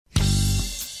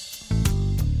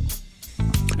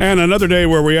And another day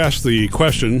where we ask the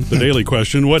question, the daily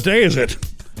question, what day is it?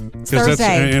 Because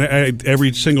that's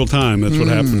every single time that's what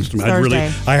happens to me.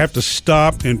 I have to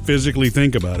stop and physically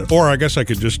think about it. Or I guess I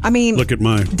could just look at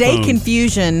my day phone.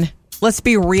 Confusion, let's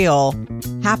be real,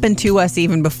 happened to us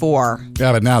even before.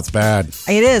 Yeah, but now it's bad.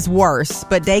 It is worse,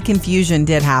 but day confusion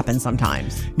did happen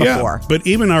sometimes before. Yeah, but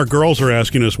even our girls are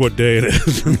asking us what day it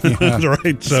is.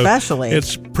 Right? So especially.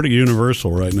 It's pretty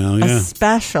universal right now. Yeah.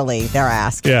 Especially they're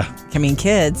asking. Yeah. I mean,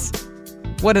 kids,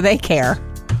 what do they care?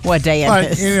 What day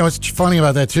it is? You know, what's funny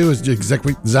about that, too, is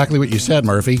exactly what you said,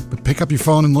 Murphy. Pick up your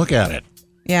phone and look at it.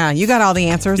 Yeah, you got all the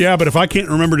answers. Yeah, but if I can't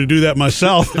remember to do that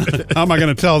myself, how am I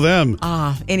going to tell them?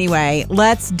 Anyway,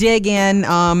 let's dig in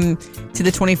to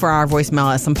the 24-hour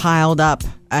voicemail. Some piled up,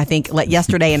 I think,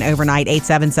 yesterday and overnight,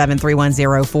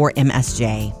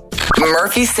 877-310-4MSJ.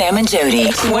 Murphy, Sam, and Jody,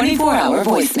 24-hour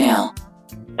voicemail.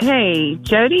 Hey,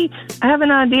 Jody, I have an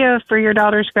idea for your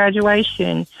daughter's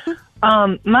graduation.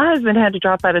 My husband had to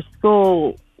drop out of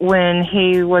school when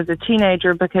he was a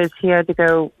teenager because he had to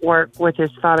go work with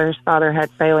his father. His father had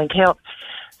failing health.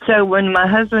 So when my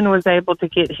husband was able to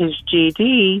get his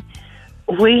GED,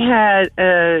 we had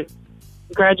a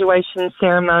graduation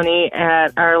ceremony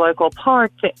at our local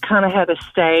park that kind of had a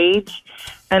stage,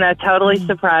 and I totally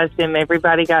surprised him.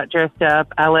 Everybody got dressed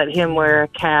up. I let him wear a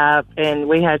cap, and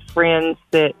we had friends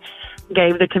that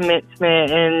gave the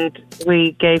commencement, and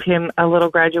we gave him a little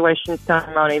graduation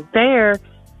ceremony there.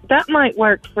 That might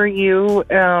work for you.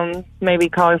 Maybe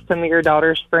call some of your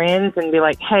daughter's friends and be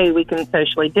like, hey, we can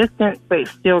socially distance, but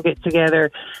still get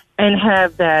together and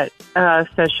have that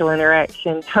social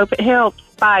interaction. Hope it helps.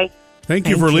 Bye. Thank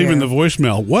you for leaving the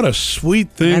voicemail. What a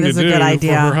sweet thing to do a good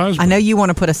idea. for her husband. I know you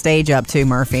want to put a stage up too,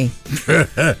 Murphy. Well,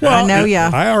 I know you.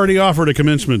 I already offered a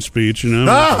commencement speech, you know.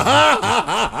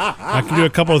 I can do a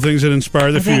couple of things that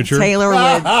inspire the future. Taylor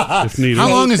would. If needed. How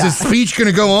long is this speech going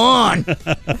to go on?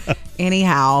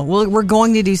 Anyhow, we're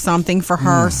going to do something for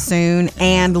her soon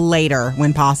and later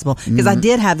when possible. Because I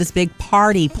did have this big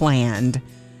party planned,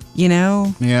 you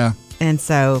know? Yeah. And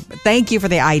so thank you for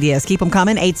the ideas. Keep them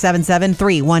coming.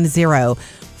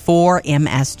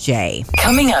 877-310-4MSJ.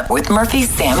 Coming up with Murphy,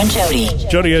 Sam, and Jody.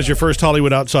 Jody has your first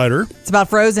Hollywood Outsider. It's about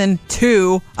Frozen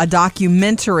 2, a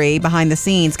documentary behind the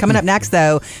scenes. Coming up next,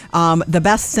 though, the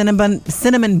best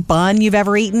cinnamon bun you've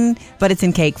ever eaten, but it's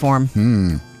in cake form.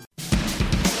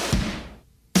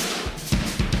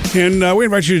 And we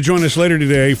invite you to join us later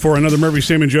today for another Murphy,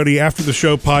 Sam, and Jody After the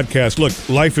Show podcast. Look,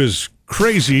 life is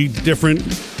crazy, different,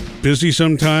 busy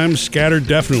sometimes, scattered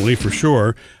definitely for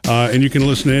sure. And you can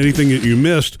listen to anything that you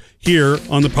missed here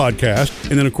on the podcast.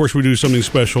 And then, of course, we do something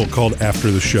special called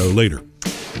After the Show later.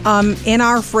 In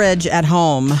our fridge at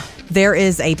home, there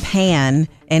is a pan,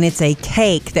 and it's a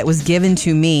cake that was given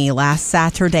to me last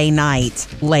Saturday night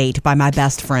late by my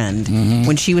best friend.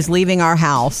 When she was leaving our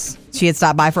house, she had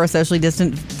stopped by for a socially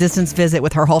distance visit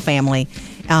with her whole family.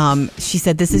 She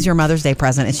said, this is your Mother's Day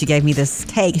present. And she gave me this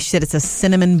cake. She said, it's a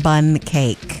cinnamon bun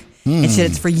cake. And she said,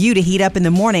 it's for you to heat up in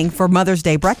the morning for Mother's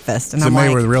Day breakfast. And Is it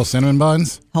made with real cinnamon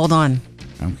buns? Hold on.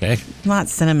 Okay. Not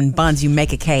cinnamon buns. You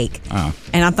make a cake. Oh.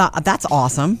 And I thought, that's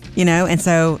awesome. You know, and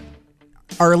so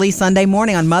early Sunday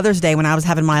morning on Mother's Day when I was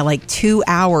having my 2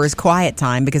 hours quiet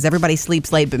time because everybody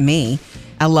sleeps late but me.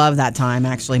 I love that time,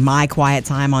 actually. My quiet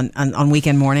time on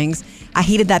weekend mornings. I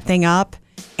heated that thing up.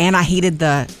 And I heated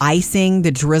the icing, the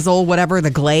drizzle, whatever,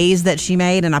 the glaze that she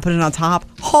made, and I put it on top.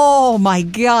 Oh, my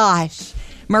gosh.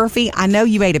 Murphy, I know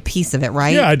you ate a piece of it,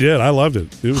 right? Yeah, I did. I loved it.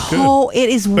 It was good. Oh, it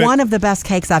is one of the best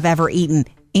cakes I've ever eaten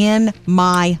in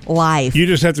my life. You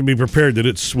just have to be prepared that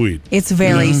it's sweet. It's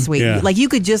very sweet. Yeah. You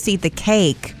could just eat the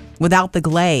cake without the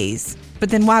glaze. But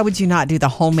then why would you not do the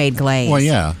homemade glaze? Well,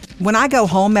 yeah. When I go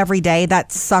home every day,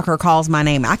 that sucker calls my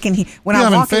name. I can hear when You I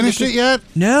haven't walk finished it yet?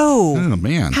 No. Oh,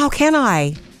 man. How can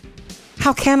I?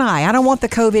 How can I? I don't want the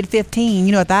COVID-15.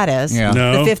 You know what that is? Yeah.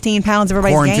 No. The 15 pounds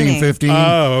everybody's Quarantine gaining. 15.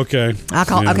 Oh, okay.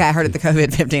 Okay, I heard it, the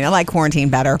COVID-15. I like quarantine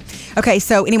better. Okay,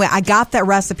 so anyway, I got that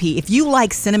recipe. If you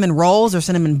like cinnamon rolls or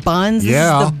cinnamon buns, this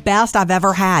is the best I've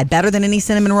ever had. Better than any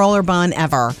cinnamon roll or bun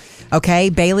ever. Okay,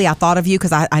 Bailey, I thought of you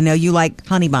because I know you like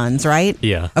honey buns, right?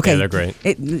 Yeah. Okay. Yeah, they're great.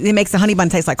 It makes the honey bun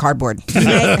taste like cardboard.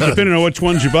 Depending on which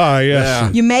ones you buy,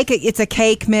 yes. You make it, it's a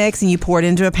cake mix, and you pour it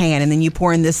into a pan, and then you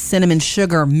pour in this cinnamon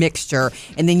sugar mixture,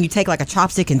 and then you take a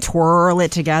chopstick and twirl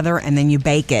it together, and then you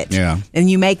bake it. Yeah. And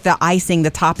you make the icing, the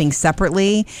topping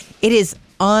separately. It is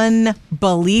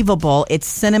unbelievable. It's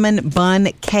cinnamon bun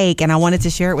cake, and I wanted to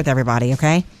share it with everybody,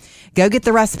 okay? Go get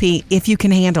the recipe if you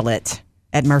can handle it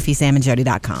at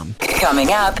murphysamandjody.com.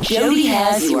 Coming up, Jody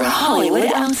has your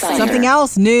Hollywood Outsider. Something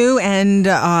else new and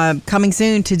coming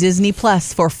soon to Disney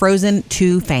Plus for Frozen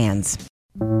 2 fans.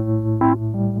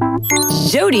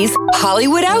 Jody's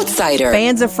Hollywood Outsider.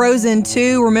 Fans of Frozen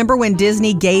 2, remember when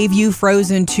Disney gave you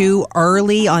Frozen 2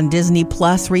 early on Disney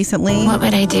Plus recently? What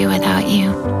would I do without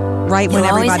you? Right when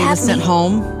You'll always everybody was have sent me.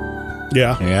 home.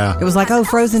 Yeah. It was like, oh,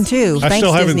 Frozen 2. I Thanks,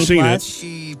 still haven't Disney seen Plus.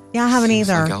 it. Yeah, I haven't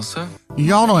either.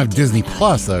 Y'all don't have Disney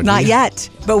Plus, though, do Not you? yet,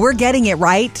 but we're getting it,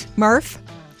 right, Murph?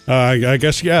 I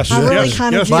guess yes. I really yes,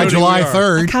 kinda yes, do. By Jody, July we are. I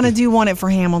 3rd. kind of do want it for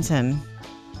Hamilton.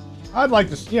 I would like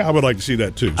to see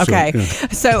that too. So, Okay, yeah.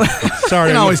 so Sorry.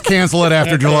 You can always cancel it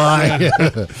after July.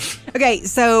 okay,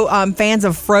 so fans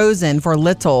of Frozen for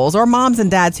littles or moms and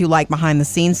dads who like behind the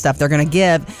scenes stuff, they're going to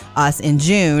give us in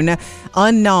June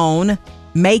Unknown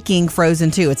Making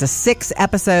Frozen 2. It's a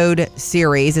 6-episode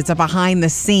series. It's a behind the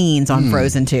scenes on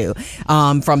Frozen 2.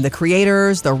 From the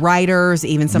creators, the writers,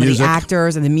 even some of Music. the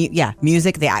actors and the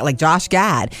music. They act like Josh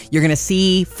Gad. You're going to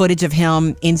see footage of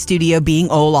him in studio being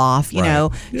Olaf, you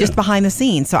know, just behind the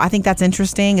scenes. So I think that's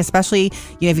interesting, especially,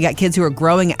 if you got kids who are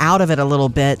growing out of it a little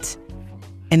bit.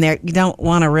 And you don't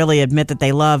want to really admit that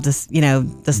they love this,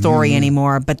 the story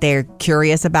anymore, but they're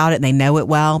curious about it and they know it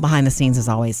well. Behind the scenes is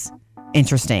always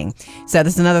interesting. So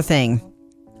this is another thing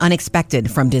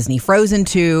unexpected from Disney. Frozen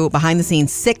 2 behind the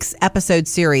scenes 6-episode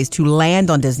series to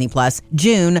land on Disney Plus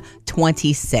June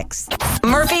 26th.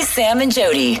 Murphy, Sam, and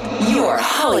Jody, your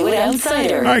Hollywood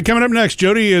Outsider. All right, coming up next,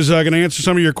 Jody is going to answer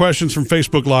some of your questions from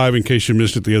Facebook Live in case you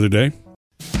missed it the other day.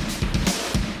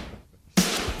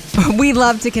 We'd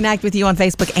love to connect with you on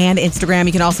Facebook and Instagram.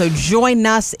 You can also join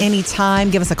us anytime.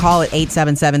 Give us a call at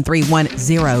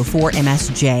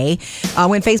 877-310-4MSJ. I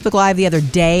went Facebook Live the other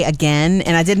day again,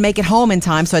 and I did make it home in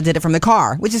time, so I did it from the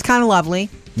car, which is kind of lovely.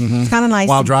 It's kind of nice.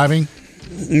 While driving?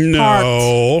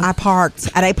 No. I parked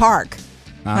at a park.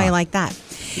 How you like that?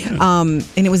 And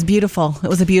it was beautiful. It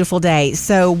was a beautiful day.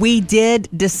 So we did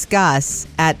discuss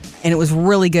and it was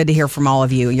really good to hear from all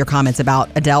of you, your comments about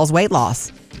Adele's weight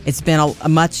loss. It's been a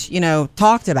much,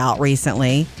 talked about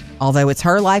recently, although it's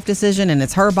her life decision and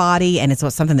it's her body and it's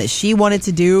something that she wanted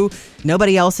to do.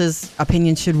 Nobody else's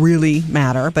opinion should really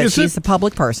matter, but she's a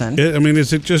public person.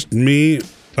 Is it just me?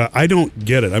 I don't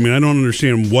get it. I don't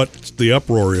understand what the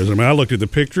uproar is. I looked at the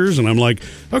pictures and I'm like,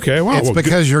 okay, well, It's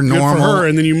because you're good normal. for her,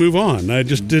 and then you move on. I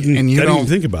just didn't. And you I didn't don't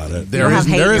think about it. There have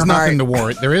hate in is your nothing heart. to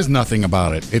worry. There is nothing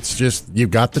about it. It's just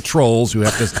you've got the trolls who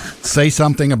have to say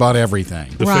something about everything.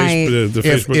 The, Right. the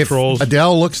Facebook if trolls.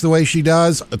 Adele looks the way she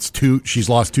does, she's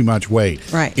lost too much weight.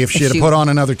 Right. If she had put on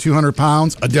another 200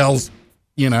 pounds, Adele's,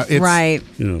 it's Right.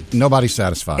 nobody's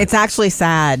satisfied. It's actually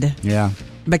sad yeah.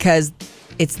 because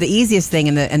it's the easiest thing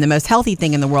and the most healthy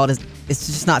thing in the world is to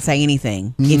just not say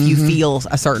anything if you feel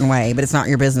a certain way, but it's not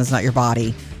your business, not your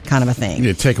body kind of a thing.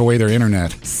 You take away their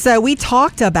internet. So we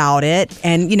talked about it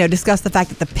and, discussed the fact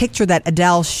that the picture that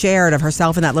Adele shared of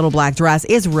herself in that little black dress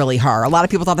is really her. A lot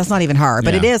of people thought that's not even her,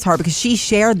 but Yeah. it is her because she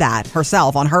shared that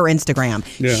herself on her Instagram.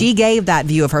 Yeah. She gave that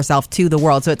view of herself to the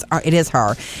world. So it is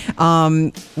her.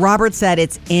 Robert said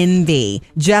it's envy.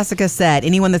 Jessica said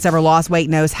anyone that's ever lost weight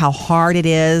knows how hard it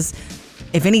is.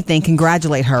 If anything,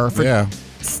 congratulate her for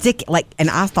and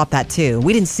I thought that too.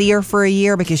 We didn't see her for a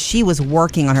year because she was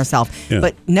working on herself. Yeah.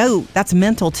 But no, that's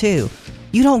mental too.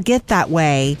 You don't get that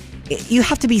way. You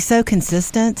have to be so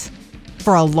consistent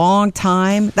for a long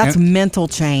time. That's mental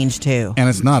change too. And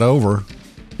it's not over.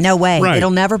 No way. Right.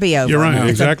 It'll never be over. You're right. It's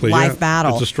Exactly. a life Yeah.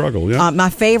 battle. It's a struggle. Yeah. My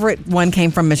favorite one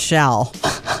came from Michelle.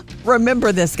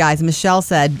 Remember this, guys. Michelle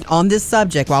said on this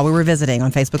subject while we were visiting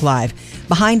on Facebook Live,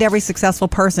 behind every successful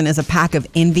person is a pack of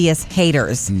envious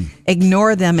haters.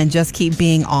 Ignore them and just keep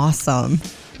being awesome.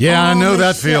 Yeah, I know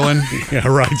that feeling. Yeah.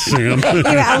 Right, Sam. Anyway,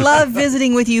 I love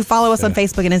visiting with you. Follow us on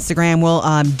Facebook and Instagram. We'll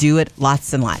do it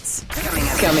lots and lots.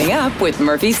 Coming up with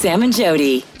Murphy, Sam, and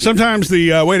Jody. Sometimes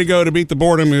the way to go to beat the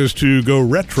boredom is to go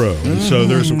retro. And so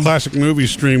there's some classic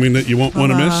movies streaming that you won't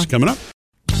want to miss coming up.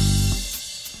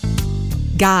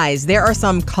 Guys, there are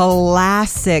some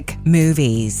classic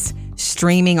movies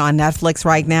streaming on Netflix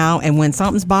right now. And when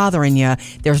something's bothering you,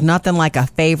 there's nothing like a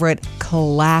favorite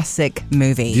classic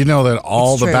movie. Do you know that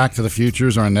all It's the true. Back to the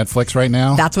Futures are on Netflix right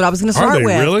now? That's what I was going to Are start they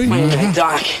with. really? Wait a minute,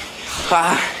 Doc.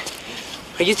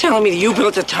 Are you telling me that you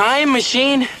built a time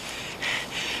machine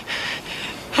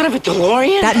out of a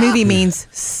DeLorean? That movie means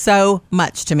so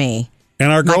much to me.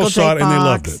 And our Michael girls J. saw it and they Fox.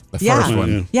 loved it. The first Yeah.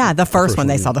 one. Yeah, the first one.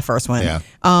 They saw the first one. Yeah.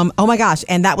 Oh my gosh.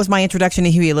 And that was my introduction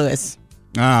to Huey Lewis.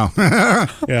 Oh.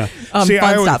 Yeah. Fun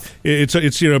stuff. It's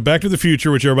Back to the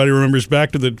Future, which everybody remembers.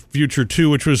 Back to the Future 2,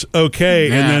 which was okay,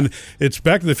 Yeah. and then it's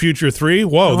Back to the Future 3.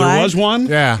 Whoa, What? there was one.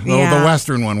 Yeah, Yeah. the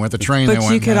Western one with the train. But that you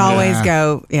went could down. always Yeah.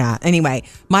 go, yeah. Anyway,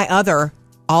 my other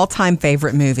all-time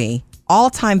favorite movie,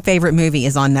 all-time favorite movie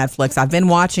is on Netflix. I've been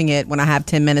watching it when I have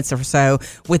 10 minutes or so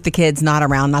with the kids not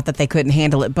around. Not that they couldn't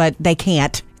handle it, but they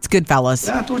can't. It's Goodfellas.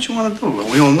 Yeah, do what you want to do.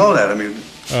 We don't know that. I mean,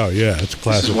 Oh, yeah, it's a this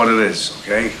classic. is what it is,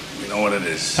 okay? We know what it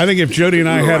is. I think if Jody and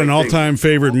I Do the had right an thing. all-time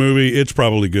favorite movie, it's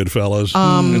probably Goodfellas.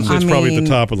 It's probably at the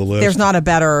top of the list. There's not a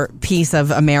better piece of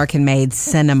American-made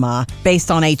cinema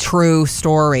based on a true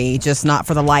story, just not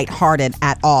for the lighthearted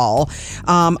at all.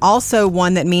 Also,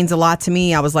 one that means a lot to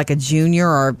me, I was like a junior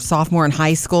or sophomore in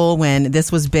high school when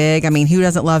this was big. I mean, who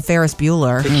doesn't love Ferris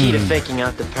Bueller? The key to faking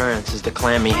out the parents is the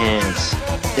clammy hands.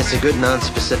 It's a good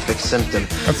non-specific symptom.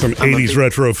 That's some I'm a 80s big-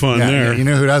 retro fun there. You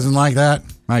know who doesn't like that?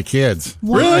 My kids.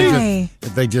 Why?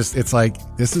 It's like,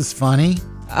 this is funny.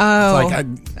 Oh, It's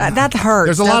like, that hurts.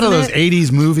 there's a lot of those doesn't it?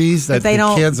 80s movies that They the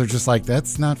don't- kids are just like,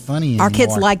 that's not funny Our anymore.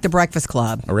 kids like The Breakfast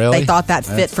Club. Oh, really? They thought that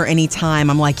fit for any time.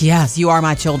 I'm like, yes, you are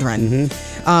my children.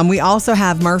 We also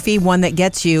have Murphy, one that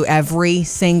gets you every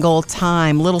single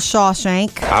time. Little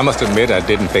Shawshank. I must admit I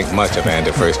didn't think much of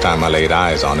Andy the first time I laid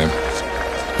eyes on him.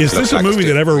 Is this Looks a like movie it's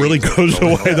that ever getting really free. goes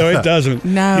away, though? It doesn't.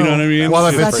 No. You know what I mean? Well,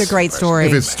 if Such it's- a great story.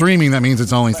 If it's streaming, that means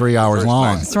it's only 3 hours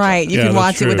long. That's right. You Yeah, can that's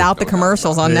watch true. it without the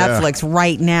commercials on Yeah. Netflix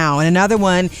right now. And another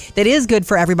one that is good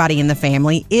for everybody in the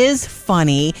family, is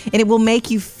funny, and it will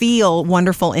make you feel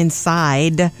wonderful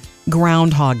inside.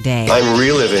 Groundhog Day. I'm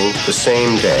reliving the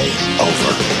same day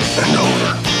over and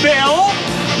over. Bill?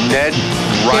 Ned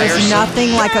Ryerson? There's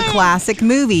nothing like a classic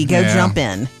movie. Go Yeah. jump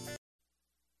in.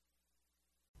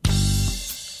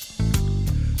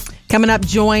 Coming up,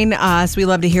 join us. We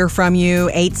love to hear from you.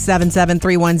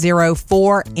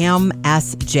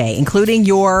 877-310-4MSJ, including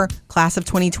your class of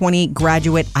 2020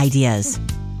 graduate ideas.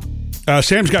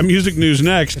 Sam's got music news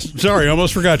next. Sorry,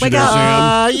 almost forgot you Wake there,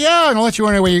 up. Sam. Yeah, and I'll let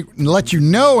you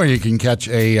know where you can catch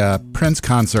a Prince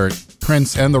concert.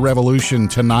 Prince and the Revolution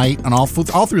tonight and all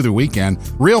through the weekend.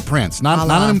 Real Prince, not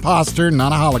an imposter,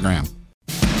 not a hologram.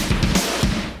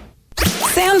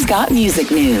 Sam's got music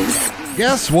news.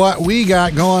 Guess what we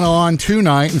got going on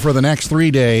tonight and for the next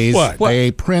 3 days? What?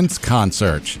 A Prince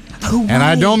concert. Oh, And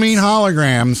I don't right. mean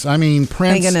holograms. I mean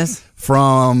Prince. Thank goodness.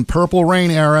 From Purple Rain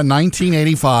era,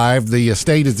 1985. The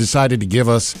estate has decided to give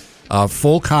us a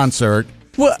full concert.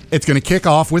 What? It's going to kick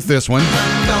off with this one.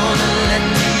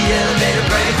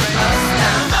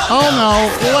 Oh no,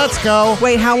 let's go.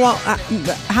 Wait, how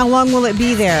long will it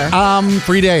be there?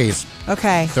 3 days.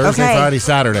 Okay. Thursday, okay. Friday,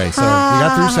 Saturday. So we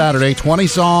got through Saturday. 20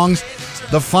 songs.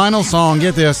 The final song,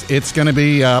 get this, it's going to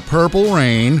be Purple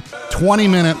Rain.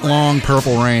 20-minute long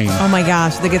Purple Rain. Oh my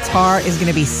gosh, the guitar is going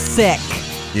to be sick.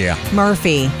 Yeah.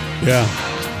 Murphy, Yeah.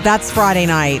 that's Friday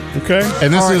night. Okay.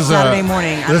 And this Or is Saturday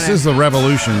morning, I This don't know. is the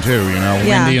Revolution too, you know.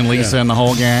 Yeah. Wendy and Lisa and the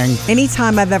whole gang.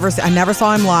 Anytime I never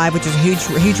saw him live, which is a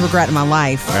huge regret in my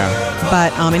life. Yeah.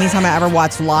 But anytime I ever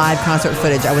watched live concert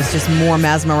footage, I was just more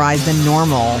mesmerized than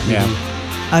normal Yeah.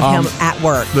 of him at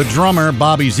work. The drummer,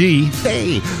 Bobby Z,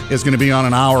 is going to be on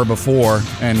an hour before,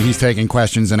 and he's taking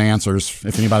questions and answers.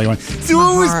 If anybody wants, so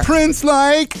what was heart. Prince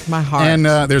like? My heart. And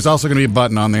there's also going to be a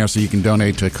button on there so you can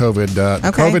donate to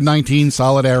COVID-19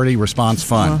 Solidarity Response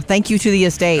Fund. Well, thank you to the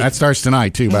estate. That starts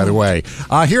tonight, too, by the way.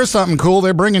 Here's something cool.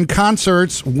 They're bringing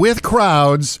concerts with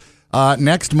crowds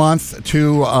next month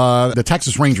to the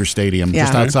Texas Ranger Stadium, Yeah.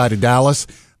 just outside of Dallas.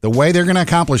 The way they're going to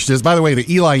accomplish this, by the way, the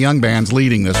Eli Young Band's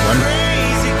leading this one.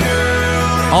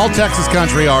 All Texas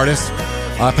country artists.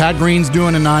 Pat Green's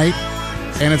doing a night,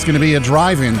 and it's going to be a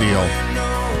drive-in deal.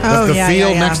 The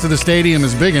field next to the stadium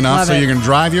is big enough, Love so it. you can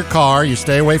drive your car, you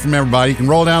stay away from everybody, you can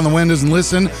roll down the windows and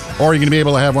listen, or you're going to be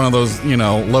able to have one of those,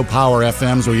 low-power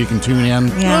FMs where you can tune in,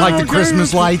 Yeah. like the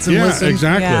Christmas lights and Yeah, listen.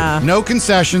 exactly. Yeah. No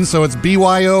concessions, so it's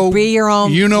BYO. Bring your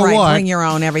own. You know right, what? Bring your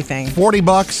own everything.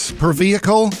 $40 per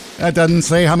vehicle. That doesn't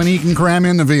say how many you can cram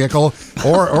in the vehicle,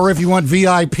 or if you want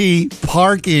VIP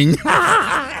parking.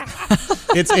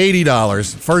 It's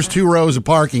 $80. First 2 rows of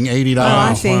parking, $80. Oh,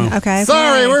 I see. Okay.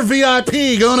 Sorry, okay. we're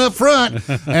VIP going up front.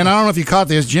 And I don't know if you caught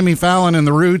this. Jimmy Fallon and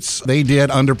the Roots, they did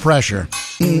Under Pressure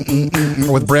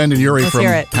with Brandon Urie Let's from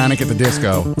hear it. Panic at the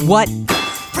Disco. What?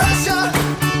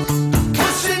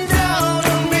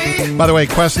 By the way,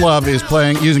 Questlove is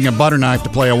using a butter knife to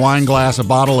play a wine glass, a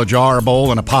bottle, a jar, a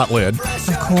bowl, and a pot lid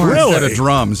Of course. instead of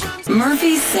drums.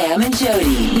 Murphy, Sam, and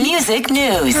Jody. Music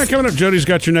news. All right, coming up, Jody's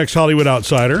got your next Hollywood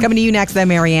Outsider. Coming to you next, though,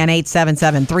 Marianne,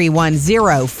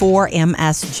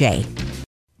 877-310-4MSJ.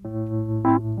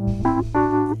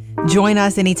 Join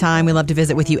us anytime. We love to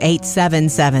visit with you,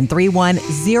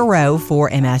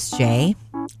 877-310-4MSJ.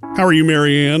 How are you,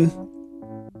 Marianne?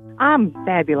 I'm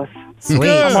fabulous. Sweet.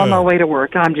 I'm on my way to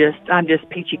work. I'm just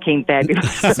peachy keen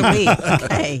fabulous. Sweet.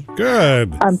 Okay.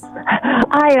 Good.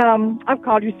 I've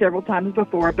called you several times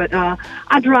before, but I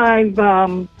drive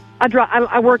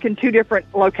I work in 2 different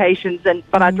locations,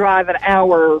 but I drive an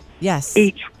hour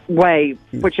each way,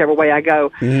 whichever way I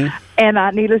go.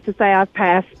 And needless to say, I've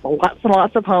passed lots and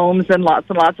lots of homes and lots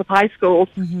of high schools.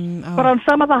 But on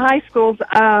some of the high schools,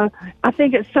 I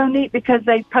think it's so neat because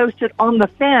they posted on the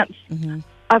fence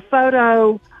a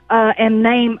photo and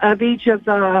name of each of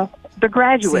the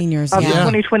graduates, seniors, of the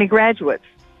 2020 graduates.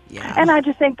 Yeah. And I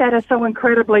just think that is so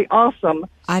incredibly awesome.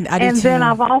 I do and too. Then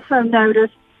I've also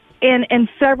noticed in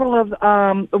several of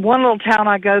one little town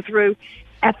I go through,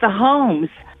 at the homes,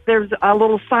 there's a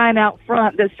little sign out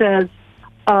front that says,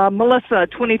 Melissa,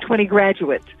 2020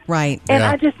 graduate. Right. And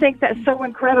I just think that's so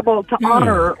incredible to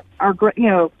honor our,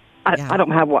 I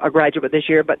don't have a graduate this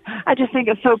year, but I just think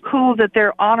it's so cool that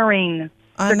they're honoring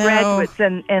the graduates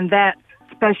in that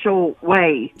special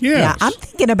way. Yeah, I'm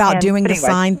thinking about doing the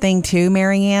sign thing too,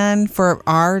 Marianne, for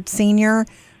our senior.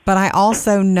 But I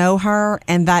also know her,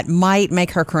 and that might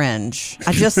make her cringe.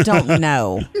 I just don't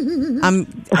know. I'm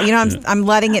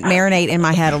letting it marinate in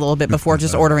my head a little bit before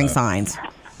just ordering signs.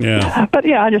 Yeah. But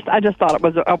I just thought it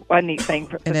was a neat thing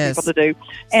for people to do.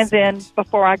 And then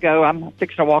before I go, I'm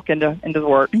fixing to walk into the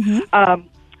work.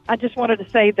 I just wanted to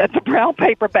say that the brown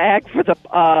paper bag for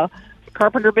the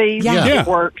carpenter bees, it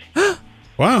works.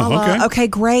 Wow. Okay. Okay,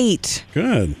 great.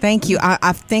 Good. Thank you.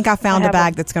 I think I found a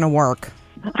bag that's going to work.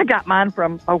 I got mine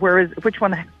from, which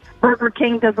one? Burger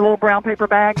King does a little brown paper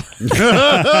bag. It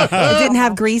didn't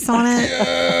have grease on it?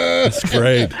 That's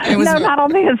great. It was, no, not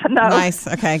on this. No. Nice.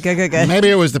 Okay, good. Maybe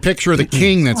it was the picture of the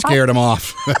king that scared him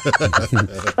off.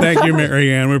 Thank you,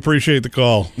 Marianne. We appreciate the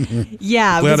call.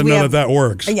 Yeah. Glad to know that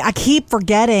works. I keep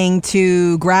forgetting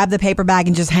to grab the paper bag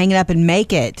and just hang it up and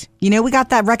make it. We got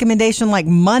that recommendation like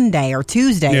Monday or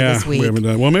Tuesday this week. We haven't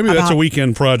done. Well, maybe that's a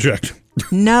weekend project.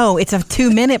 No, it's a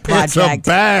 2-minute project. It's a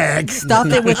bag. Stuff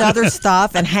it with other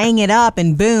stuff and hang it up,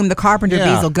 and boom, the carpenter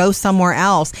bees will go somewhere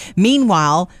else.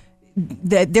 Meanwhile,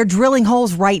 they're drilling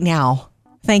holes right now.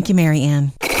 Thank you,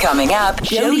 Marianne. Coming up,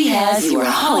 Jody has your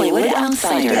Hollywood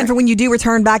Outsider. And for when you do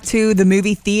return back to the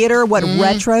movie theater, what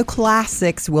retro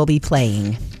classics will be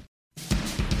playing?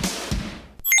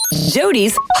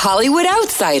 Jody's Hollywood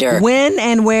Outsider. When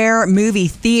and where movie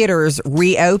theaters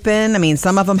reopen. I mean,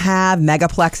 some of them have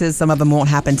megaplexes. Some of them won't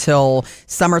happen till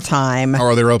summertime.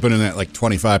 Or they're opening at like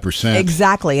 25%.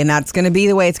 Exactly. And that's going to be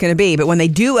the way it's going to be. But when they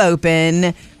do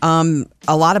open, a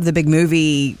lot of the big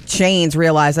movie chains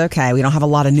realize, okay, we don't have a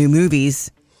lot of new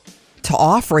movies to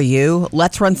offer you.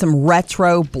 Let's run some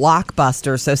retro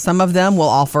blockbusters. So some of them will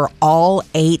offer all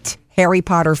 8 Harry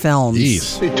Potter films.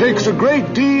 Jeez. It takes a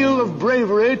great deal of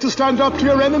bravery to stand up to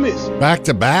your enemies. Back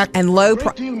to back? And I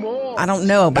don't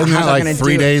know about Isn't how that they're going like to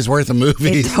 3 do days worth of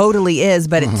movies? It totally is,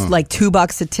 but it's like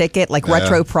 $2 a ticket, like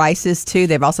retro prices too.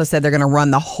 They've also said they're going to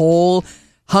run the whole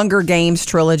Hunger Games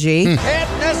trilogy. Hit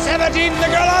the 17, the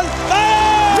girl on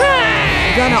fire!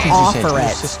 They're going to offer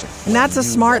it. And that's a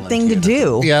smart thing to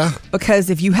do. Yeah. Because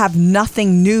if you have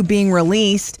nothing new being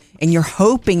released and you're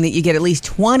hoping that you get at least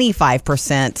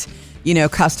 25%,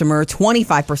 customer,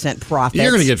 25% profit.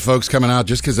 You're going to get folks coming out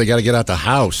just because they got to get out the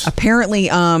house. Apparently,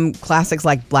 classics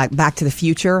like Back to the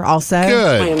Future also.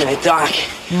 Good. Wait a minute, Doc.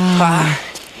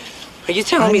 Are you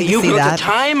telling me that you built a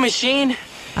time machine?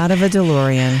 Out of a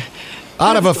DeLorean.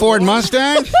 Out of a Ford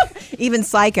Mustang? Even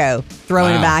Psycho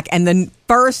throwing it back. And the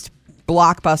first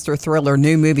blockbuster thriller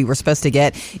new movie we're supposed to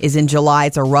get is in July.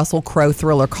 It's a Russell Crowe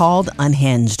thriller called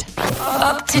Unhinged.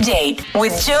 Up to date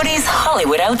with Jody's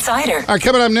Hollywood Outsider. All right,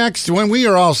 coming up next, when we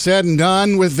are all said and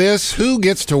done with this, who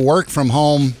gets to work from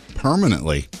home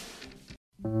permanently?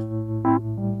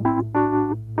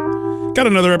 Got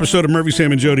another episode of Murphy,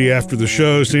 Sam, and Jody after the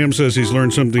show. Sam says he's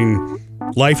learned something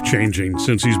life-changing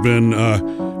since he's been,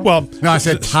 No, I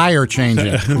said tire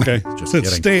changing. Okay. Just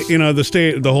Since kidding.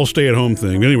 the whole stay-at-home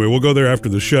thing. Anyway, we'll go there after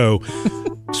the show.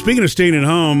 Speaking of staying at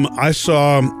home, I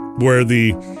saw where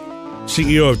the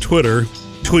CEO of Twitter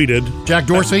tweeted. Jack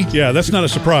Dorsey? Yeah, that's not a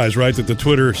surprise, right, that the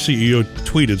Twitter CEO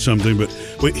tweeted something.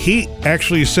 But he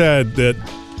actually said that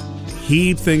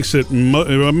he thinks that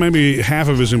maybe half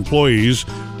of his employees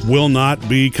will not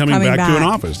be coming back to an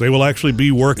office. They will actually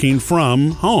be working from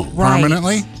home. Right.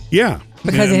 Permanently? Yeah.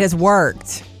 Because it has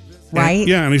worked, right?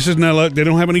 And he says, now look, they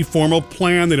don't have any formal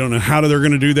plan. They don't know how they're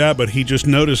going to do that, but he just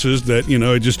notices that,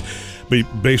 it just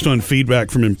based on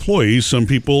feedback from employees, some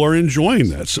people are enjoying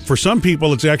that. So for some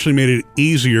people, it's actually made it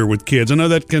easier with kids. I know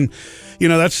that can,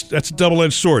 that's a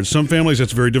double-edged sword. Some families,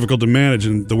 that's very difficult to manage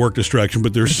in the work distraction,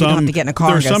 but there's some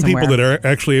people that are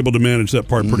actually able to manage that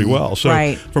part pretty well.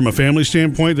 So from a family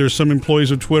standpoint, there's some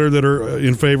employees of Twitter that are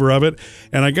in favor of it,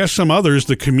 and I guess some others,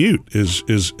 the commute is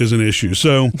an issue.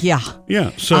 So yeah.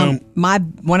 So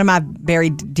one of my very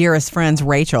dearest friends,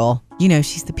 Rachel, You know,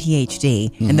 she's the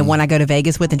PhD. And the one I go to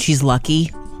Vegas with, and she's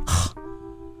lucky.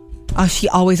 Oh, she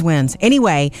always wins.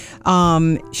 Anyway,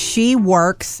 she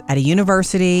works at a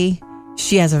university.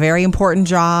 She has a very important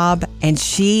job. And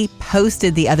she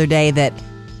posted the other day that,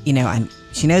 you know,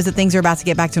 she knows that things are about to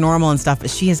get back to normal and stuff, but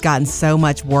she has gotten so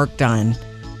much work done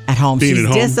at home. She's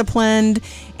disciplined,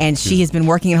 and she has been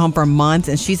working at home for months,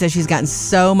 and she says she's gotten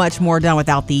so much more done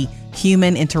without the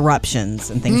human interruptions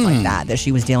and things like that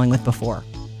she was dealing with before.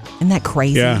 Isn't that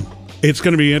crazy? Yeah. It's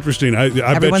going to be interesting. I bet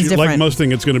you, different. like most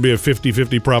things, it's going to be a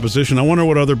 50-50 proposition. I wonder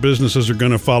what other businesses are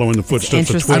going to follow in the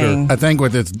footsteps of Twitter. I think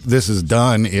what this has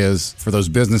done is, for those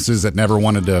businesses that never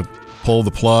wanted to pull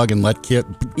the plug and let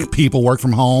people work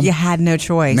from home. You had no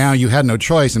choice. Now you had no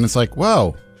choice, and it's like,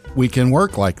 whoa, we can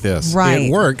work like this. Right.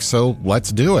 It works, so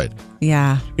let's do it.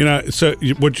 Yeah. You know, so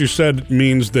what you said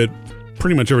means that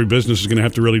pretty much every business is going to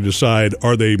have to really decide,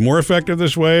 are they more effective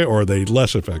this way or are they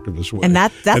less effective this way? And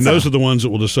those are the ones that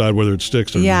will decide whether it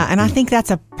sticks or not. Yeah, and I think that's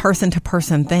a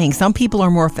person-to-person thing. Some people are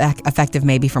more effective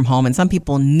maybe from home, and some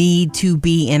people need to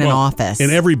be in an office.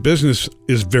 And every business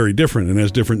is very different and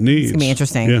has different needs. It's going to be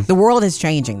interesting. Yeah. The world is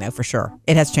changing, though, for sure.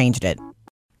 It has changed it.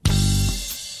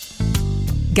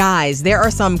 Guys, there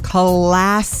are some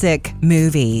classic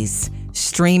movies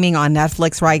streaming on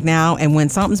Netflix right now, and when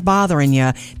something's bothering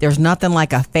you, there's nothing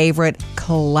like a favorite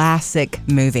classic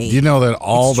movie. Do you know that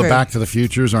all the Back to the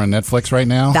Futures are on Netflix right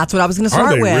now? That's what I was going to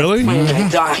start with. Are they really?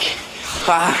 Doc,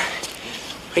 are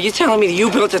you telling me that you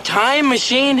built a time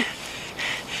machine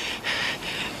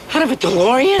out of a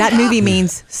DeLorean? That movie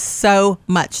means so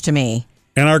much to me.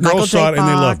 And our girls saw it and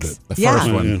they loved it. The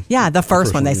first one. Yeah, the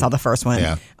first one. They saw the first one.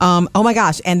 Yeah. Oh my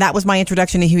gosh. And that was my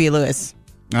introduction to Huey Lewis.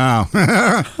 Oh.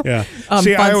 Yeah. Fun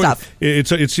stuff.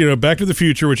 It's Back to the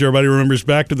Future, which everybody remembers,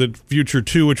 Back to the Future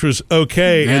 2, which was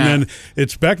okay, and then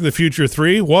it's Back to the Future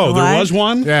 3. Whoa, there was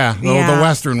one? Yeah, the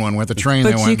Western one with the train.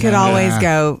 But you could always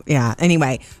go,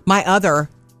 Anyway, my other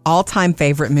all-time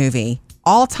favorite movie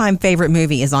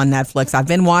is on Netflix. I've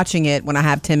been watching it when I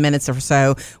have 10 minutes or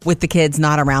so with the kids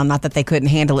not around. Not that they couldn't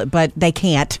handle it, but they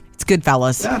can't. It's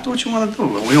Goodfellas. That's what you want to do.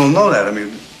 We all know that. I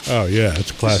mean, oh, yeah,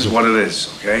 it's a classic. This is what it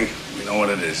is, okay? We know what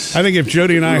it is. I think if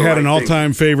Jody and I had an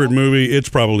all-time favorite movie, it's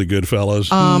probably Goodfellas.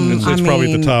 It's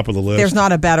probably at the top of the list. There's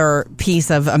not a better piece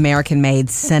of American-made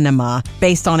cinema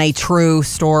based on a true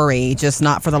story, just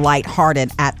not for the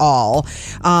lighthearted at all.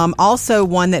 Also,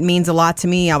 one that means a lot to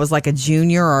me, I was like a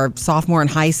junior or sophomore in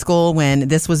high school when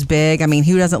this was big. I mean,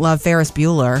 who doesn't love Ferris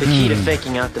Bueller? The key to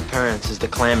faking out the parents is the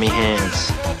clammy hands.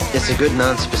 It's a good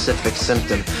non-specific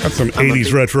symptom. That's some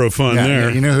 80s retro fun there.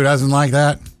 You know who doesn't like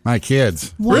that? My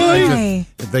kids. Why?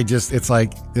 It's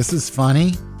like, this is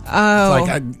funny. Oh,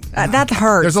 that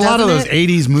hurts. There's a lot of those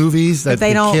 80s movies that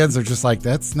the kids are just like,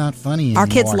 that's not funny anymore. Our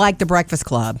kids like The Breakfast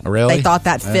Club. Oh, really? They thought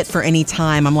that fit for any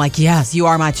time. I'm like, yes, you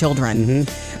are my children.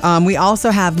 Mm-hmm. We also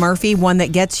have Murphy, one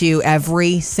that gets you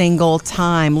every single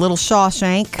time. Little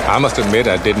Shawshank. I must admit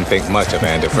I didn't think much of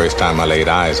Andy the first time I laid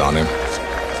eyes on him.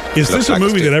 Is this a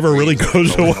movie that ever really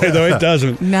goes away, though? It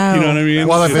doesn't. No. You know what I mean?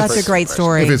 Well, that's a great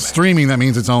story. If it's streaming, that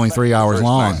means it's only 3 hours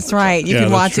long. That's right. You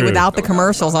can watch it without the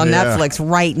commercials on Netflix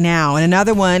right now. And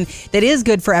another one that is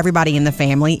good for everybody in the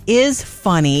family, is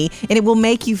funny, and it will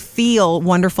make you feel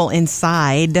wonderful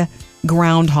inside.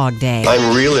 Groundhog Day.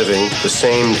 I'm reliving the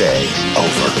same day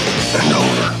over and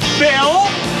over. Bill?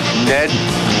 Ned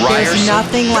Ryerson. There's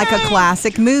nothing like a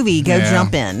classic movie. Go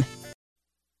jump in.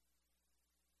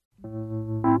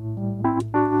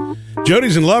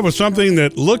 Jody's in love with something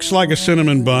that looks like a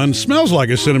cinnamon bun, smells like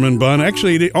a cinnamon bun.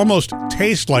 Actually, it almost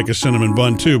tastes like a cinnamon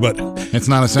bun, too, but it's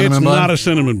not a cinnamon bun? It's not a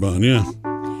cinnamon bun, yeah.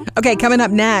 Okay, coming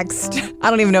up next, I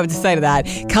don't even know what to say to that.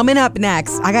 Coming up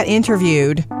next, I got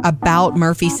interviewed about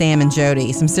Murphy, Sam, and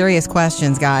Jody. Some serious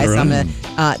questions, guys. Right. I'm going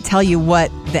to tell you what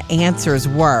the answers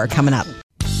were coming up.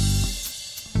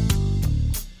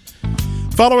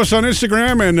 Follow us on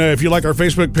Instagram, and if you like our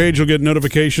Facebook page, you'll get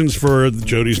notifications for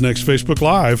Jody's next Facebook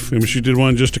Live. And she did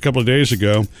one just a couple of days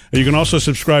ago. And you can also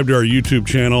subscribe to our YouTube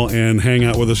channel and hang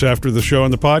out with us after the show on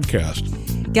the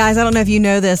podcast. Guys, I don't know if you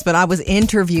know this, but I was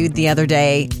interviewed the other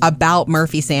day about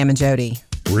Murphy, Sam, and Jody.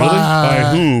 Really?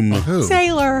 By whom? Who?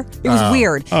 Taylor. It was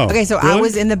weird. Oh, okay, so really? I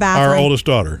was in the bathroom. Our oldest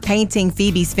daughter. Painting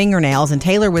Phoebe's fingernails, and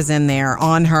Taylor was in there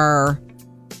on her...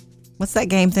 What's that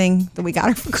game thing that we got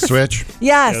her for Christmas? Switch?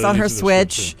 Yes, on her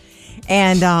Switch.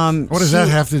 And what does that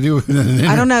have to do with it?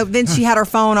 I don't know. Then she had her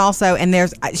phone also, and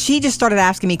she just started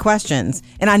asking me questions,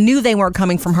 and I knew they weren't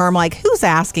coming from her. I'm like, who's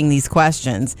asking these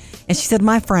questions? And she said,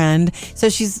 my friend. So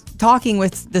she's talking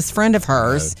with this friend of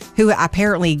hers who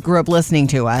apparently grew up listening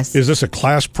to us. Is this a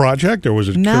class project, or was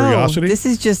it no, curiosity? This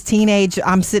is just teenage.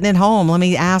 I'm sitting at home. Let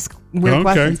me ask weird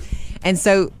questions. And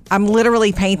so I'm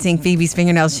literally painting Phoebe's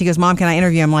fingernails. She goes, Mom, can I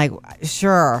interview? I'm like,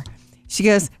 sure. She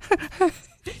goes,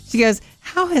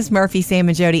 how has Murphy, Sam,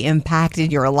 and Jody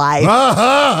impacted your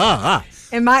life?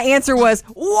 And my answer was,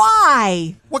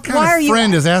 why? What kind of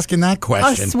friend is asking that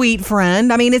question? A sweet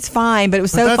friend. I mean, it's fine, but it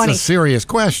was so funny. That's a serious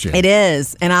question. It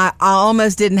is. And I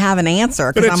almost didn't have an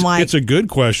answer because I'm like. It's a good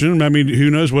question. I mean, who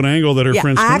knows what angle that her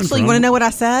friend's coming from. I actually want to know what I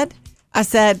said. I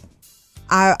said,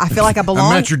 I feel like I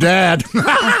belong. I met your dad.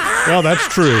 Well, that's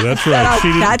true. That's right.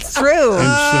 That's true.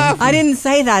 I didn't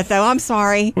say that, though. I'm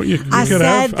sorry. Well, I said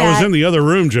that. I was in the other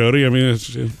room, Jody. I mean,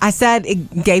 I said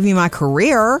it gave me my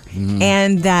career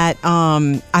and that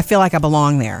I feel like I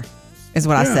belong there, is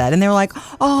what I said. And they were like,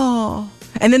 oh.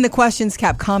 And then the questions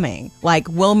kept coming, like,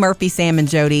 will Murphy, Sam, and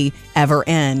Jody ever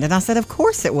end? And I said, of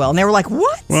course it will. And they were like,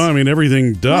 what? Well, I mean,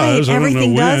 everything does. Right, I don't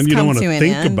know when. You don't want to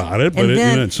think end. about it, but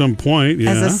at some point,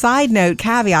 As a side note,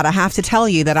 caveat, I have to tell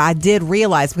you that I did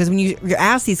realize, because when you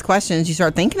ask these questions, you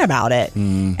start thinking about it.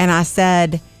 And I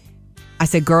said,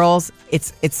 girls,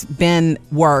 it's been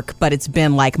work, but it's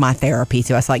been like my therapy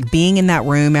too. It's like being in that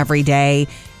room every day.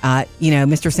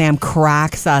 Mr. Sam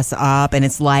cracks us up, and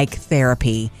it's like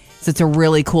therapy. So it's a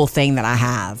really cool thing that I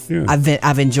have. Yeah.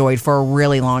 I've enjoyed for a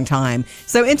really long time.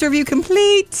 So interview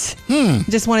complete.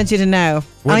 Just wanted you to know.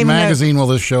 What magazine will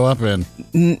this show up in?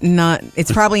 Not.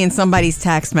 It's probably in somebody's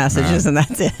text messages, and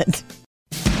that's it.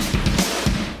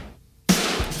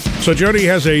 So Jody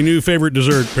has a new favorite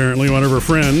dessert, apparently. One of her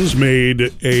friends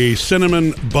made a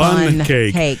cinnamon bun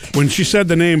cake. When she said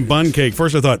the name bun cake,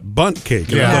 first I thought bunt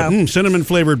cake. And I thought,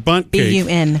 cinnamon-flavored bunt cake.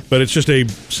 B-U-N. But it's just a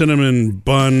cinnamon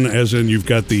bun, as in you've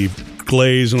got the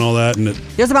glaze and all that. And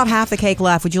there's about half the cake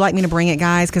left. Would you like me to bring it,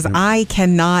 guys? Because I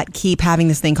cannot keep having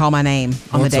this thing call my name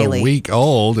on the daily. It's a week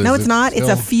old. No, it's not. It's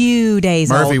a few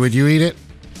days old. Murphy, would you eat it?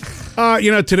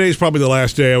 Today's probably the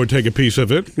last day I would take a piece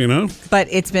of it, But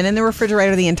it's been in the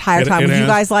refrigerator the entire time. Would you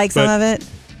guys like some of it?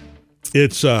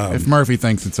 It's if Murphy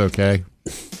thinks it's okay.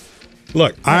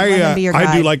 Look, I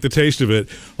do like the taste of it,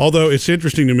 although it's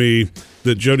interesting to me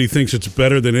that Jody thinks it's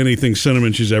better than anything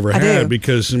cinnamon she's ever had,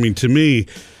 because, to me,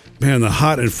 man, the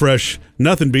hot and fresh,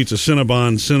 nothing beats a cinnamon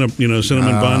bun,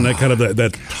 that kind of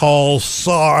that tall,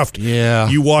 soft. Yeah.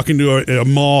 You walk into a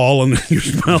mall and you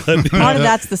smell it. Part of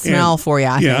that's the smell for you,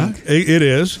 I think. Yeah, it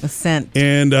is. The scent.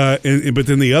 And but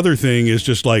then the other thing is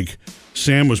just like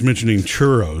Sam was mentioning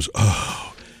churros.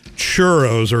 Oh,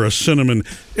 churros are a cinnamon.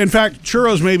 In fact,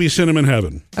 churros may be cinnamon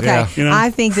heaven. Okay. Yeah. I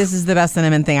think this is the best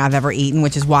cinnamon thing I've ever eaten,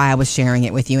 which is why I was sharing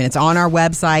it with you. And it's on our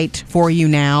website for you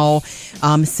now.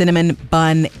 Cinnamon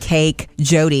bun cake.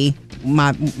 Jody,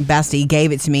 my bestie,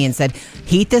 gave it to me and said,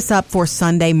 heat this up for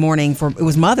Sunday morning. It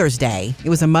was Mother's Day. It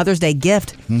was a Mother's Day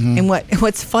gift. And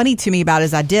what's funny to me about it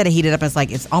is I heat it up and it's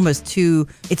like, it's almost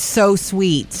it's so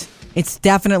sweet. It's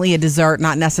definitely a dessert,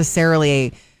 not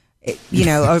necessarily it's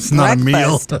a not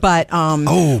breakfast, a meal. But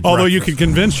although you can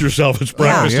convince yourself it's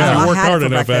breakfast if you work hard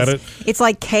enough at it. It's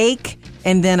like cake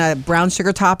and then a brown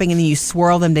sugar topping, and then you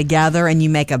swirl them together and you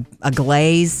make a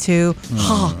glaze too.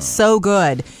 Oh, so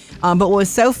good. But what was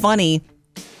so funny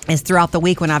is throughout the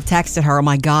week when I've texted her, oh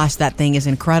my gosh, that thing is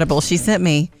incredible. She sent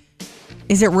me,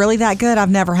 is it really that good?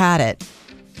 I've never had it.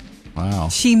 Wow.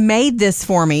 She made this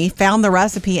for me, found the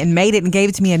recipe and made it and gave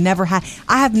it to me.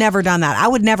 I have never done that. I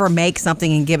would never make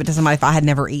something and give it to somebody if I had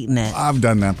never eaten it. I've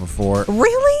done that before.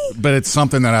 Really? But it's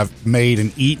something that I've made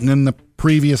and eaten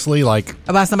previously, like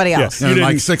about somebody else. Yeah.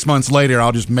 Like 6 months later,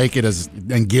 I'll just make it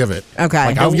and give it.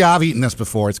 Okay. Like, I've eaten this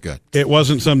before. It's good. It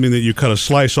wasn't something that you cut a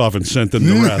slice off and sent them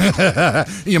the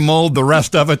rest. You mold the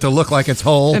rest of it to look like it's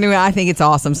whole. Anyway, I think it's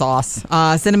awesome sauce.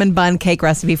 Cinnamon bun cake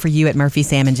recipe for you at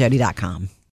murphysamandjody.com.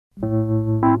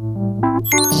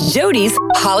 Jody's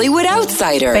Hollywood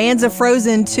Outsider. Fans of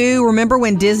Frozen 2, remember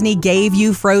when Disney gave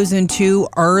you Frozen 2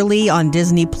 early on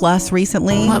Disney Plus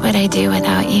recently? What would I do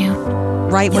without you?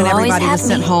 Right when everybody was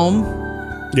sent home?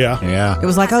 Yeah. It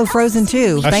was like, Frozen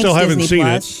 2. I still haven't seen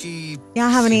it. Yeah,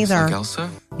 I haven't either.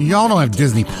 Y'all don't have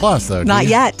Disney Plus, though, do Not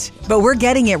you? yet, but we're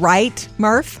getting it, right,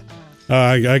 Murph?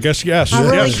 I guess yes. I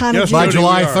really kind of do. By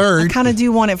July 3rd. I kind of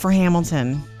do want it for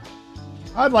Hamilton.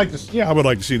 I would like to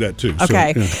see that too.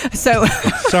 Okay. So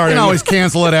sorry. You can always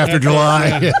cancel it after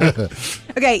July.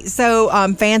 Okay, so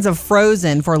fans of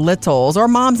Frozen for littles or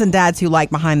moms and dads who like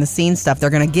behind the scenes stuff, they're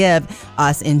going to give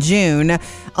us in June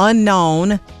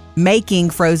Unknown Making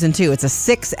Frozen 2. It's a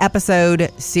 6-episode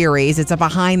series. It's a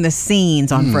behind the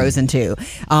scenes on Frozen 2.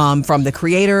 From the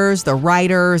creators, the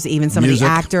writers, even some of the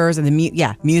actors and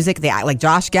the music, like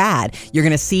Josh Gad. You're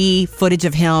going to see footage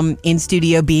of him in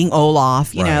studio being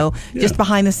Olaf, just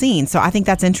behind the scenes. So I think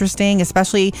that's interesting,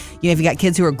 especially if you got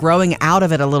kids who are growing out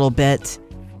of it a little bit.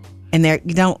 and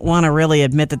you don't want to really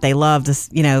admit that they love this,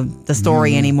 the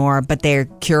story anymore, but they're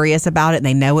curious about it and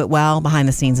they know it well. Behind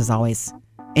the scenes is always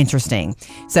interesting.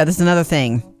 So this is another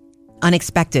thing.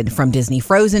 Unexpected from Disney.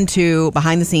 Frozen 2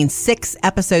 behind the scenes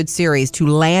 6-episode series to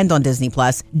land on Disney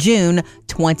Plus June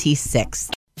 26th.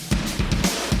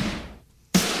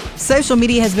 Social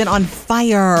media has been on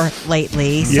fire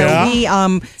lately. So we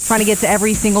trying to get to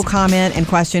every single comment and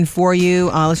question for you.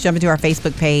 Let's jump into our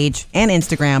Facebook page and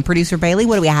Instagram. Producer Bailey,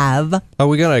 what do we have?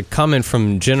 We got a comment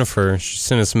from Jennifer. She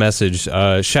sent us a message.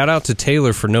 Shout out to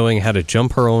Taylor for knowing how to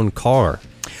jump her own car.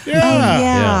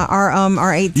 Yeah. Our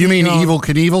 18-year-old. You mean Evel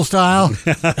Knievel style?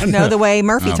 No, the way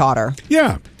Murphy taught her.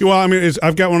 Yeah. Well, I mean,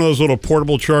 I've got one of those little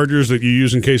portable chargers that you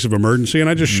use in case of emergency, and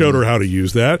I just showed her how to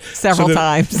use that several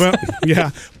times. Well,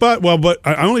 yeah, but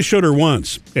I only showed her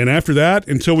once, and after that,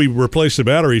 until we replaced the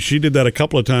battery, she did that a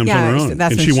couple of times on her own,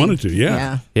 and she wanted to.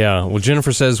 Yeah. Well,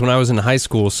 Jennifer says, when I was in high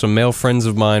school, some male friends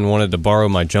of mine wanted to borrow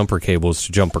my jumper cables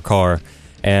to jump her car.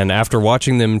 And after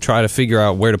watching them try to figure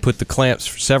out where to put the clamps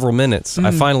for several minutes,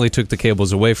 I finally took the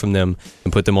cables away from them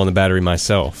and put them on the battery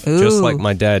myself. Ooh. Just like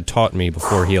my dad taught me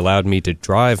before he allowed me to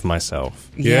drive myself.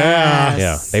 Yes.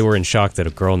 Yeah. They were in shock that a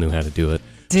girl knew how to do it.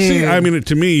 Dude. See, I mean,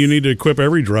 to me, you need to equip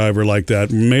every driver like that,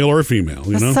 male or female.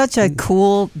 That's such a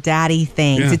cool daddy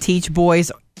thing to teach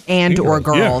boys and or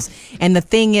girls. Yeah. And the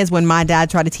thing is, when my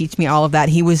dad tried to teach me all of that,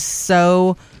 he was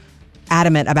so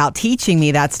adamant about teaching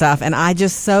me that stuff, and I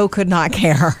just so could not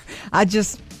care. I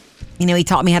just, he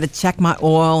taught me how to check my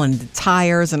oil and the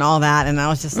tires and all that, and I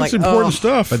was just That's important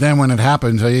stuff. But then when it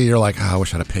happened to you, you're like, I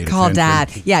wish I'd have paid attention. Call Dad.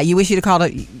 Yeah, you wish you'd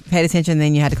have paid attention,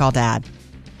 then you had to call Dad.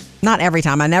 Not every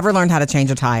time. I never learned how to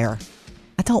change a tire.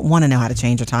 I don't want to know how to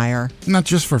change a tire. Not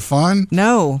just for fun?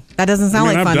 No, that doesn't sound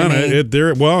like fun to me. I've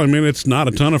done it. It's not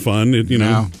a ton of fun.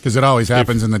 Because it always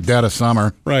happens in the dead of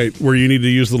summer. Right, where you need to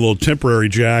use the little temporary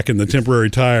jack and the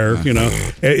temporary tire.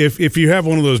 If you have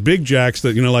one of those big jacks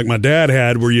that like my dad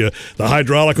had, where the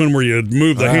hydraulic one where you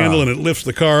move the handle and it lifts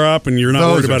the car up, and you're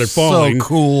not worried about it falling. So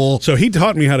cool. So he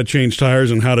taught me how to change tires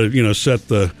and how to set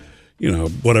the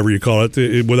whatever you call it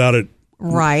without it.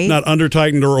 Right. Not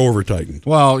under-tightened or over-tightened.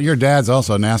 Well, your dad's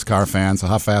also a NASCAR fan, so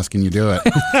how fast can you do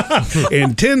it?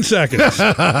 In 10 seconds.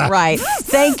 Right.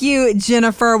 Thank you,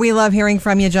 Jennifer. We love hearing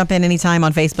from you. Jump in anytime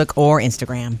on Facebook or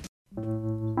Instagram.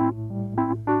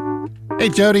 Hey,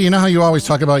 Jody, you know how you always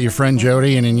talk about your friend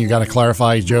Jody, and then you got to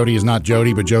clarify Jody is not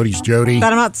Jody, but Jody's Jody?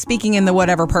 But I'm not speaking in the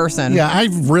whatever person. Yeah,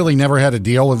 I've really never had to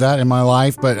deal with that in my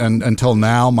life, but until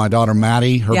now, my daughter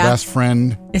Maddie, her best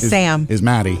friend is Sam. Is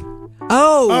Maddie.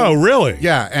 Oh, really?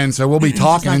 Yeah, and so we'll be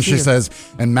talking, and she says,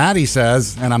 and Maddie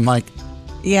says, and I'm like,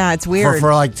 yeah, it's weird.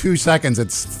 For like 2 seconds,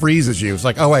 it freezes you. It's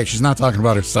like, oh, wait, she's not talking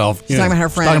about herself. She's talking about her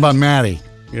friend. She's talking about Maddie.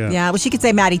 Yeah, well, she could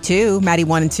say Maddie 2, Maddie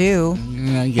 1 and 2.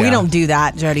 Yeah. We don't do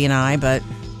that, Jody and I, but...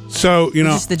 So,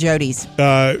 just the Jodies.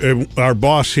 Our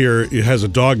boss here has a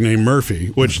dog named Murphy,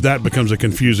 which that becomes a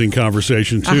confusing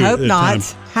conversation, too. I hope not.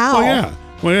 Times. How? Oh, yeah.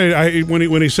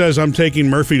 When he says, I'm taking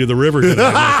Murphy to the river today,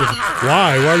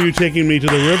 why? Why are you taking me to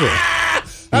the river?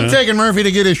 I'm taking Murphy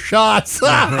to get his shots.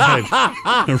 Right.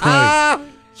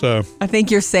 So I think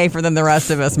you're safer than the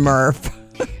rest of us, Murph.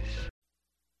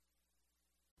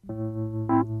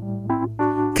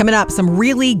 Coming up, some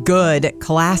really good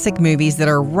classic movies that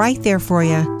are right there for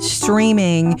you.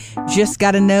 Streaming. Just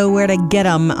got to know where to get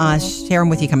them. Share them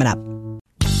with you coming up.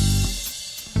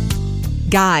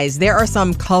 Guys, there are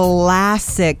some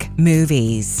classic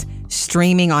movies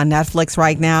streaming on Netflix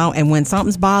right now, and when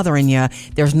something's bothering you,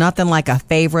 there's nothing like a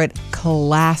favorite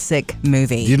classic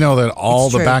movie. You know that all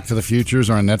the Back to the Futures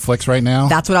are on Netflix right now?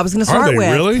 That's what I was going to start with.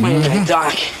 Are they really? Mm-hmm.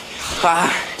 Doc,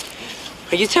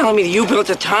 are you telling me that you built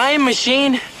a time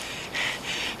machine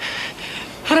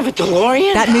out of a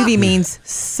DeLorean? That movie means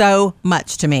so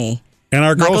much to me. And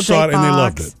our girls saw it and they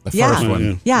loved it. The first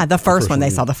one. Yeah, the first one. They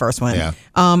saw the first one. Yeah.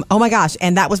 Oh my gosh.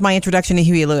 And that was my introduction to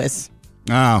Huey Lewis.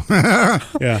 Oh.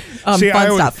 Yeah. Fun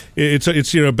stuff. It's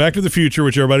Back to the Future,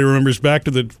 which everybody remembers, Back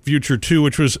to the Future 2,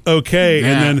 which was okay,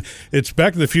 and then it's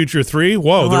Back to the Future 3.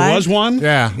 Whoa, there was one?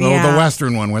 Yeah, the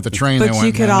Western one with the train but that went.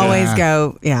 You could always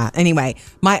go, Anyway,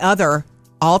 my other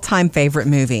all-time favorite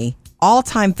movie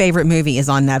is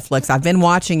on Netflix. I've been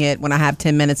watching it when I have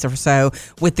 10 minutes or so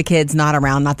with the kids not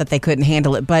around. Not that they couldn't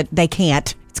handle it, but they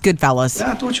can't. It's Goodfellas.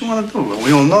 That's what you want to do.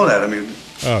 We all know that. I mean...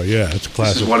 Oh, yeah, it's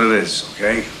classic. This is what it is,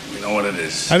 okay? We We know what it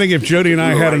is. I think if Jody and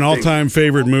I had an all-time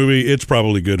favorite movie, it's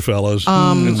probably Goodfellas.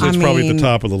 It's probably at the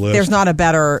top of the list. There's not a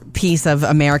better piece of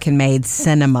American-made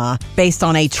cinema based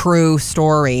on a true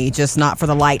story, just not for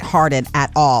the lighthearted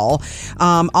at all.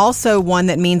 Also, one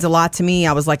that means a lot to me.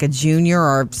 I was like a junior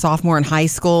or sophomore in high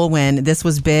school when this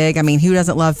was big. I mean, who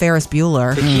doesn't love Ferris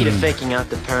Bueller? The key to faking out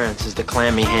the parents is the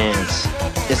clammy hands.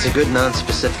 It's a good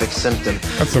non-specific symptom.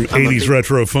 That's some 80s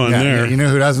retro fun there. You know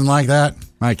who doesn't like that?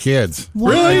 My kids.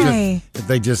 Why?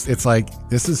 It's like,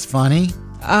 this is funny.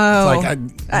 Oh,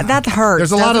 that hurts.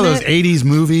 There's a lot of those 80s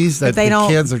movies that the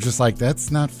kids are just like, that's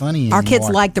not funny anymore. Our kids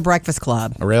like The Breakfast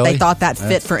Club. Oh, really? They thought that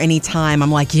fit for any time.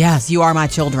 I'm like, yes, you are my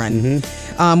children.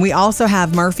 We also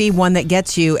have Murphy, one that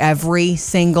gets you every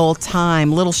single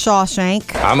time. Little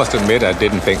Shawshank. I must admit I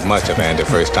didn't think much of Andy the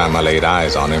first time I laid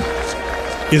eyes on him.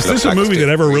 Is this a movie that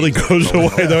ever really goes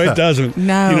away, though? It doesn't.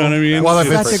 No. You know what I mean? Well,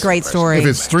 That's a great story. If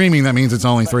it's streaming, that means it's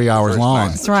only 3 hours long.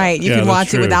 That's right. You can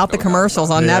watch it without the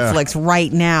commercials on Netflix right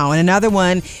now. And another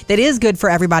one that is good for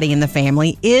everybody in the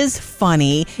family, is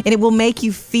funny, and it will make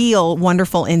you feel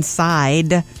wonderful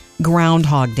inside.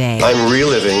 Groundhog Day. I'm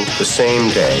reliving the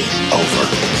same day over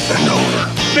and over.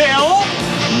 Bill?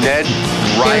 Ned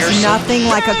Ryerson. There's nothing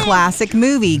like a classic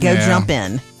movie. Go jump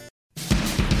in.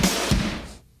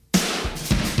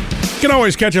 You can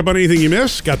always catch up on anything you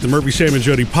miss. Got the Murphy, Sam, and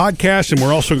Jody podcast, and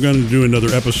we're also going to do another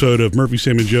episode of Murphy,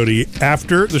 Sam, and Jody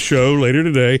after the show later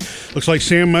today. Looks like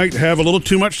Sam might have a little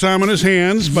too much time on his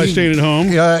hands by staying at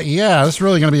home. Yeah, this is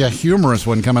really going to be a humorous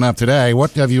one coming up today.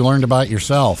 What have you learned about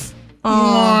yourself?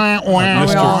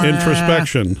 Mr.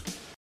 Introspection.